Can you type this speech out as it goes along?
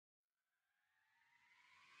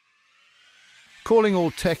Calling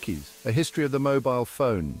all techies, a history of the mobile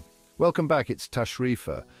phone. Welcome back, it's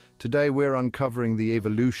Tashrifa. Today we're uncovering the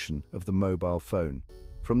evolution of the mobile phone.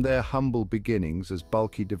 From their humble beginnings as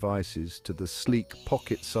bulky devices to the sleek,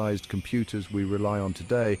 pocket-sized computers we rely on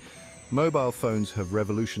today, mobile phones have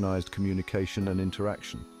revolutionized communication and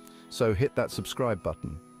interaction. So hit that subscribe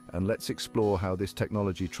button and let's explore how this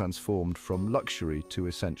technology transformed from luxury to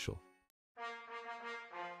essential.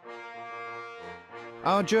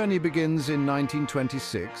 Our journey begins in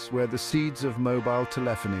 1926, where the seeds of mobile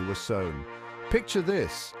telephony were sown. Picture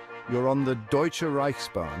this, you're on the Deutsche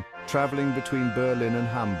Reichsbahn, traveling between Berlin and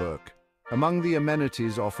Hamburg. Among the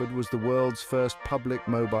amenities offered was the world's first public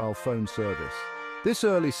mobile phone service. This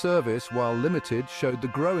early service, while limited, showed the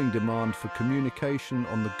growing demand for communication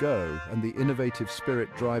on the go and the innovative spirit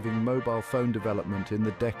driving mobile phone development in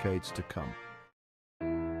the decades to come.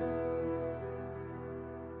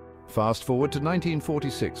 Fast forward to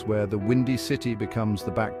 1946, where the Windy City becomes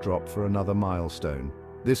the backdrop for another milestone.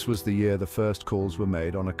 This was the year the first calls were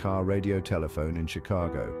made on a car radio telephone in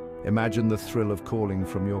Chicago. Imagine the thrill of calling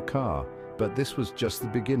from your car, but this was just the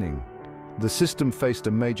beginning. The system faced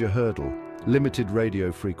a major hurdle, limited radio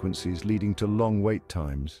frequencies leading to long wait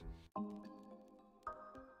times.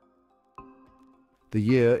 The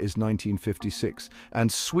year is 1956, and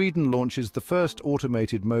Sweden launches the first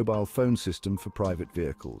automated mobile phone system for private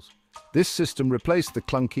vehicles. This system replaced the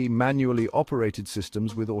clunky, manually operated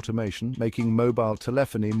systems with automation, making mobile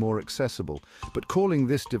telephony more accessible. But calling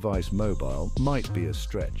this device mobile might be a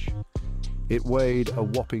stretch. It weighed a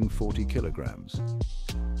whopping 40 kilograms.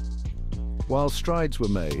 While strides were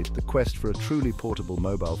made, the quest for a truly portable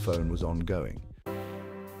mobile phone was ongoing.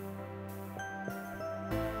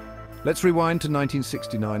 Let's rewind to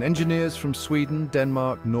 1969. Engineers from Sweden,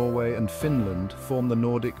 Denmark, Norway and Finland form the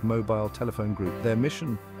Nordic Mobile Telephone Group. Their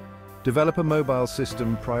mission? Develop a mobile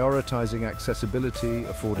system prioritizing accessibility,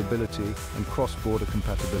 affordability and cross-border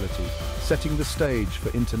compatibility, setting the stage for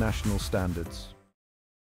international standards.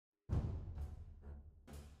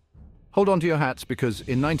 Hold on to your hats, because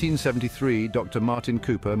in 1973, Dr. Martin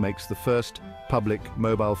Cooper makes the first public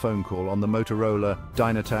mobile phone call on the Motorola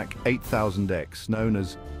Dynatac 8000X, known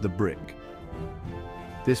as the Brick.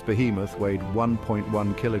 This behemoth weighed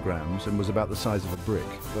 1.1 kilograms and was about the size of a brick,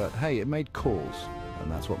 but hey, it made calls,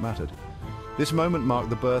 and that's what mattered. This moment marked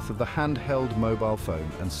the birth of the handheld mobile phone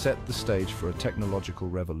and set the stage for a technological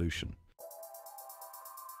revolution.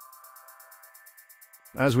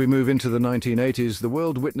 As we move into the 1980s, the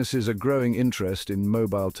world witnesses a growing interest in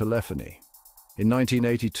mobile telephony. In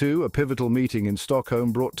 1982, a pivotal meeting in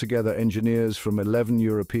Stockholm brought together engineers from 11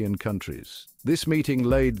 European countries. This meeting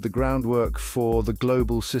laid the groundwork for the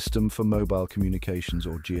Global System for Mobile Communications,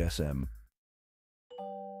 or GSM.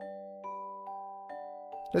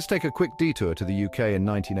 Let's take a quick detour to the UK in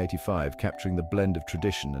 1985, capturing the blend of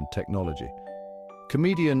tradition and technology.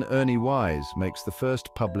 Comedian Ernie Wise makes the first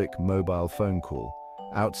public mobile phone call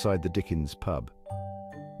outside the Dickens pub.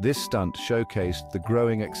 This stunt showcased the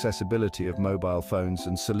growing accessibility of mobile phones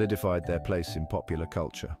and solidified their place in popular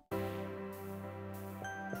culture.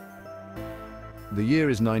 The year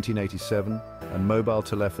is 1987, and mobile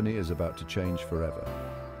telephony is about to change forever.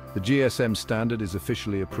 The GSM standard is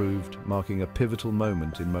officially approved, marking a pivotal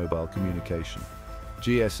moment in mobile communication.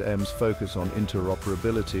 GSM's focus on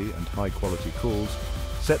interoperability and high-quality calls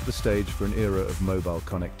set the stage for an era of mobile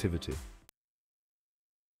connectivity.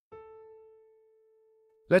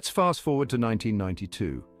 Let's fast forward to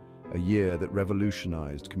 1992, a year that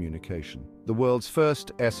revolutionized communication. The world's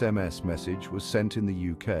first SMS message was sent in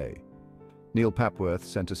the UK. Neil Papworth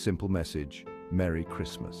sent a simple message, "Merry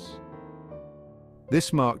Christmas."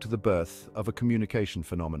 This marked the birth of a communication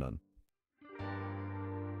phenomenon.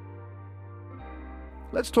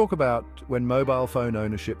 Let's talk about when mobile phone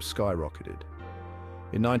ownership skyrocketed.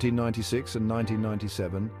 In 1996 and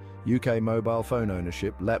 1997, UK mobile phone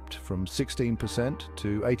ownership leapt from 16%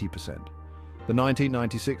 to 80%. The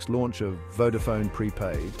 1996 launch of Vodafone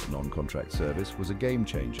Prepaid, non-contract service, was a game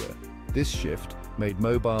changer. This shift made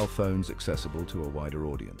mobile phones accessible to a wider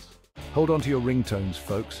audience. Hold on to your ringtones,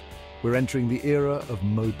 folks. We're entering the era of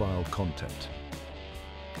mobile content.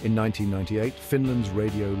 In 1998, Finland's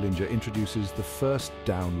Radio Linja introduces the first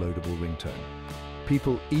downloadable ringtone.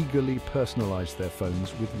 People eagerly personalized their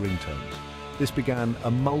phones with ringtones. This began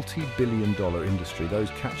a multi-billion-dollar industry.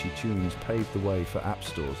 Those catchy tunes paved the way for app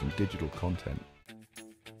stores and digital content.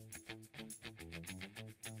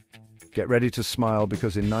 Get ready to smile,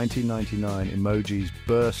 because in 1999, emojis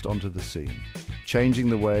burst onto the scene, changing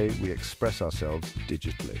the way we express ourselves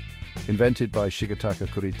digitally. Invented by Shigetaka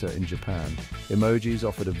Kurita in Japan, emojis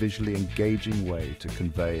offered a visually engaging way to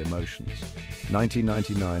convey emotions.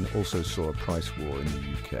 1999 also saw a price war in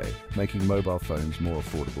the UK, making mobile phones more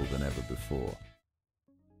affordable than ever before.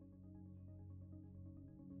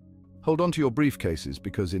 Hold on to your briefcases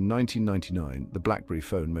because in 1999, the BlackBerry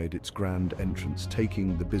phone made its grand entrance,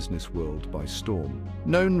 taking the business world by storm.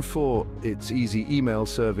 Known for its easy email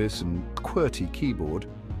service and QWERTY keyboard,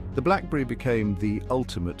 the BlackBerry became the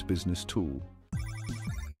ultimate business tool.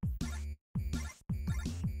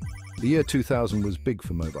 The year 2000 was big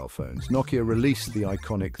for mobile phones. Nokia released the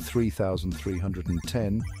iconic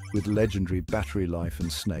 3310 with legendary battery life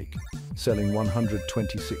and Snake, selling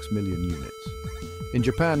 126 million units. In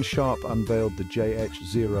Japan, Sharp unveiled the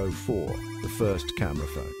JH04, the first camera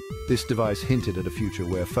phone. This device hinted at a future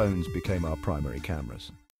where phones became our primary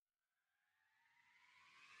cameras.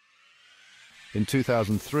 In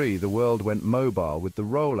 2003, the world went mobile with the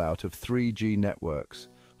rollout of 3G networks.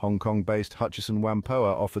 Hong Kong-based Hutchison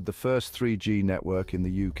Whampoa offered the first 3G network in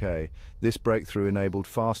the UK. This breakthrough enabled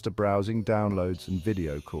faster browsing, downloads, and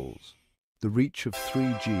video calls. The reach of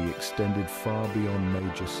 3G extended far beyond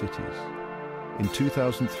major cities. In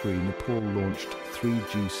 2003, Nepal launched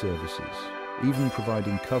 3G services, even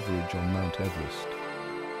providing coverage on Mount Everest.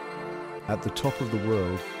 At the top of the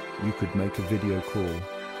world, you could make a video call,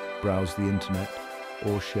 browse the internet,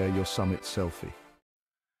 or share your summit selfie.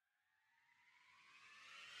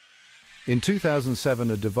 In 2007,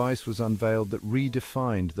 a device was unveiled that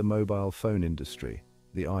redefined the mobile phone industry,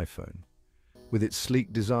 the iPhone. With its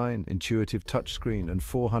sleek design, intuitive touchscreen, and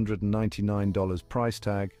 $499 price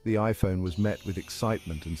tag, the iPhone was met with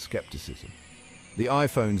excitement and skepticism. The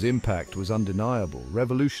iPhone's impact was undeniable,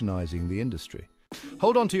 revolutionizing the industry.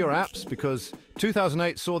 Hold on to your apps because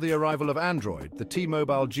 2008 saw the arrival of Android. The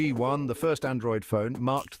T-Mobile G1, the first Android phone,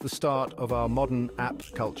 marked the start of our modern app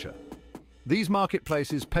culture. These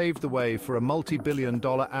marketplaces paved the way for a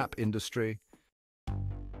multi-billion-dollar app industry.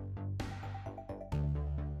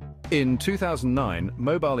 In 2009,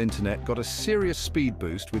 mobile internet got a serious speed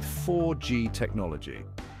boost with 4G technology.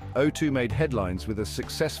 O2 made headlines with a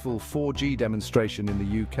successful 4G demonstration in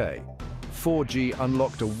the UK. 4G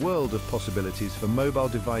unlocked a world of possibilities for mobile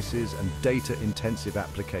devices and data-intensive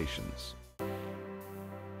applications.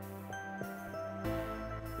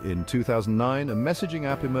 In 2009, a messaging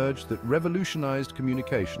app emerged that revolutionized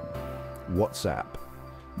communication: WhatsApp.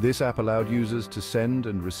 This app allowed users to send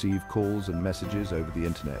and receive calls and messages over the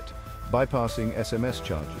internet, bypassing SMS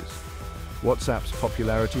charges. WhatsApp's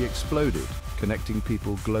popularity exploded, connecting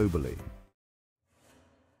people globally.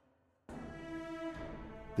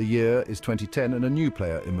 The year is 2010 and a new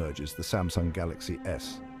player emerges, the Samsung Galaxy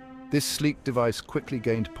S. This sleek device quickly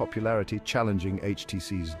gained popularity, challenging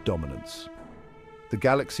HTC's dominance. The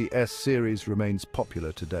Galaxy S series remains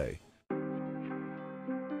popular today.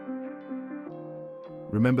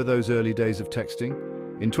 Remember those early days of texting?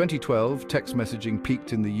 In 2012, text messaging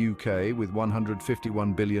peaked in the UK with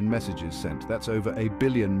 151 billion messages sent. That's over 1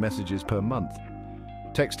 billion messages per month.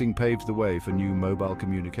 Texting paved the way for new mobile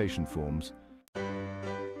communication forms.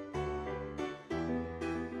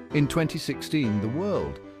 In 2016, the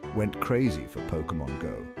world went crazy for Pokémon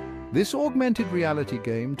Go. This augmented reality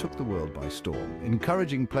game took the world by storm,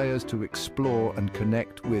 encouraging players to explore and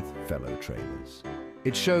connect with fellow trainers.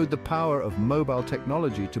 It showed the power of mobile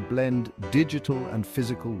technology to blend digital and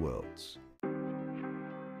physical worlds.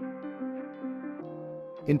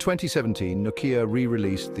 In 2017, Nokia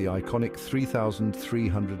re-released the iconic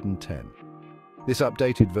 3310. This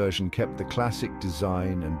updated version kept the classic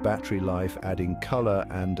design and battery life, adding color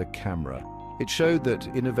and a camera. It showed that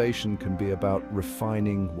innovation can be about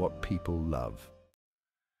refining what people love.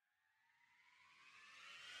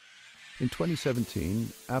 In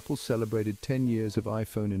 2017, Apple celebrated 10 years of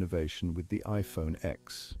iPhone innovation with the iPhone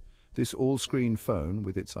X. This all-screen phone,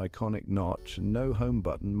 with its iconic notch and no home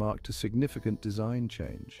button, marked a significant design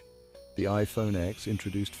change. The iPhone X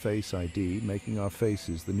introduced Face ID, making our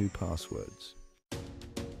faces the new passwords.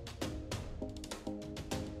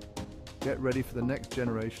 Get ready for the next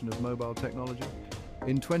generation of mobile technology.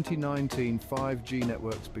 In 2019, 5G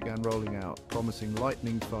networks began rolling out, promising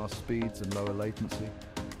lightning-fast speeds and lower latency.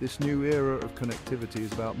 This new era of connectivity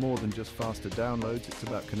is about more than just faster downloads, it's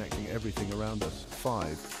about connecting everything around us.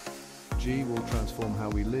 5G will transform how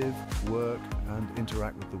we live, work, and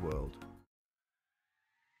interact with the world.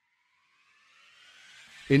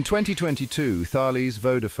 In 2022, Thales,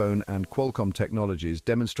 Vodafone, and Qualcomm Technologies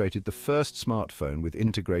demonstrated the first smartphone with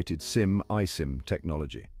integrated SIM-eSIM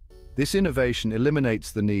technology. This innovation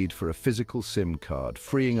eliminates the need for a physical SIM card,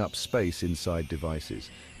 freeing up space inside devices.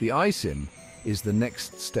 The eSIM is the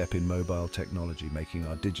next step in mobile technology, making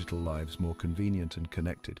our digital lives more convenient and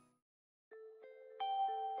connected.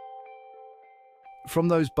 From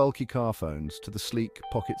those bulky car phones to the sleek,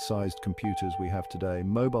 pocket-sized computers we have today,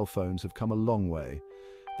 mobile phones have come a long way.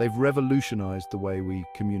 They've revolutionized the way we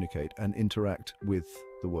communicate and interact with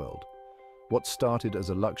the world. What started as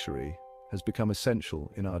a luxury has become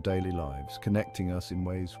essential in our daily lives, connecting us in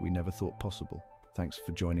ways we never thought possible. Thanks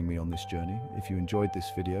for joining me on this journey. If you enjoyed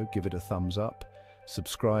this video, give it a thumbs up,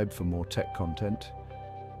 subscribe for more tech content,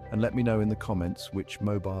 and let me know in the comments which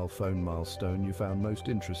mobile phone milestone you found most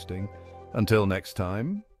interesting. Until next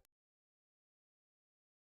time.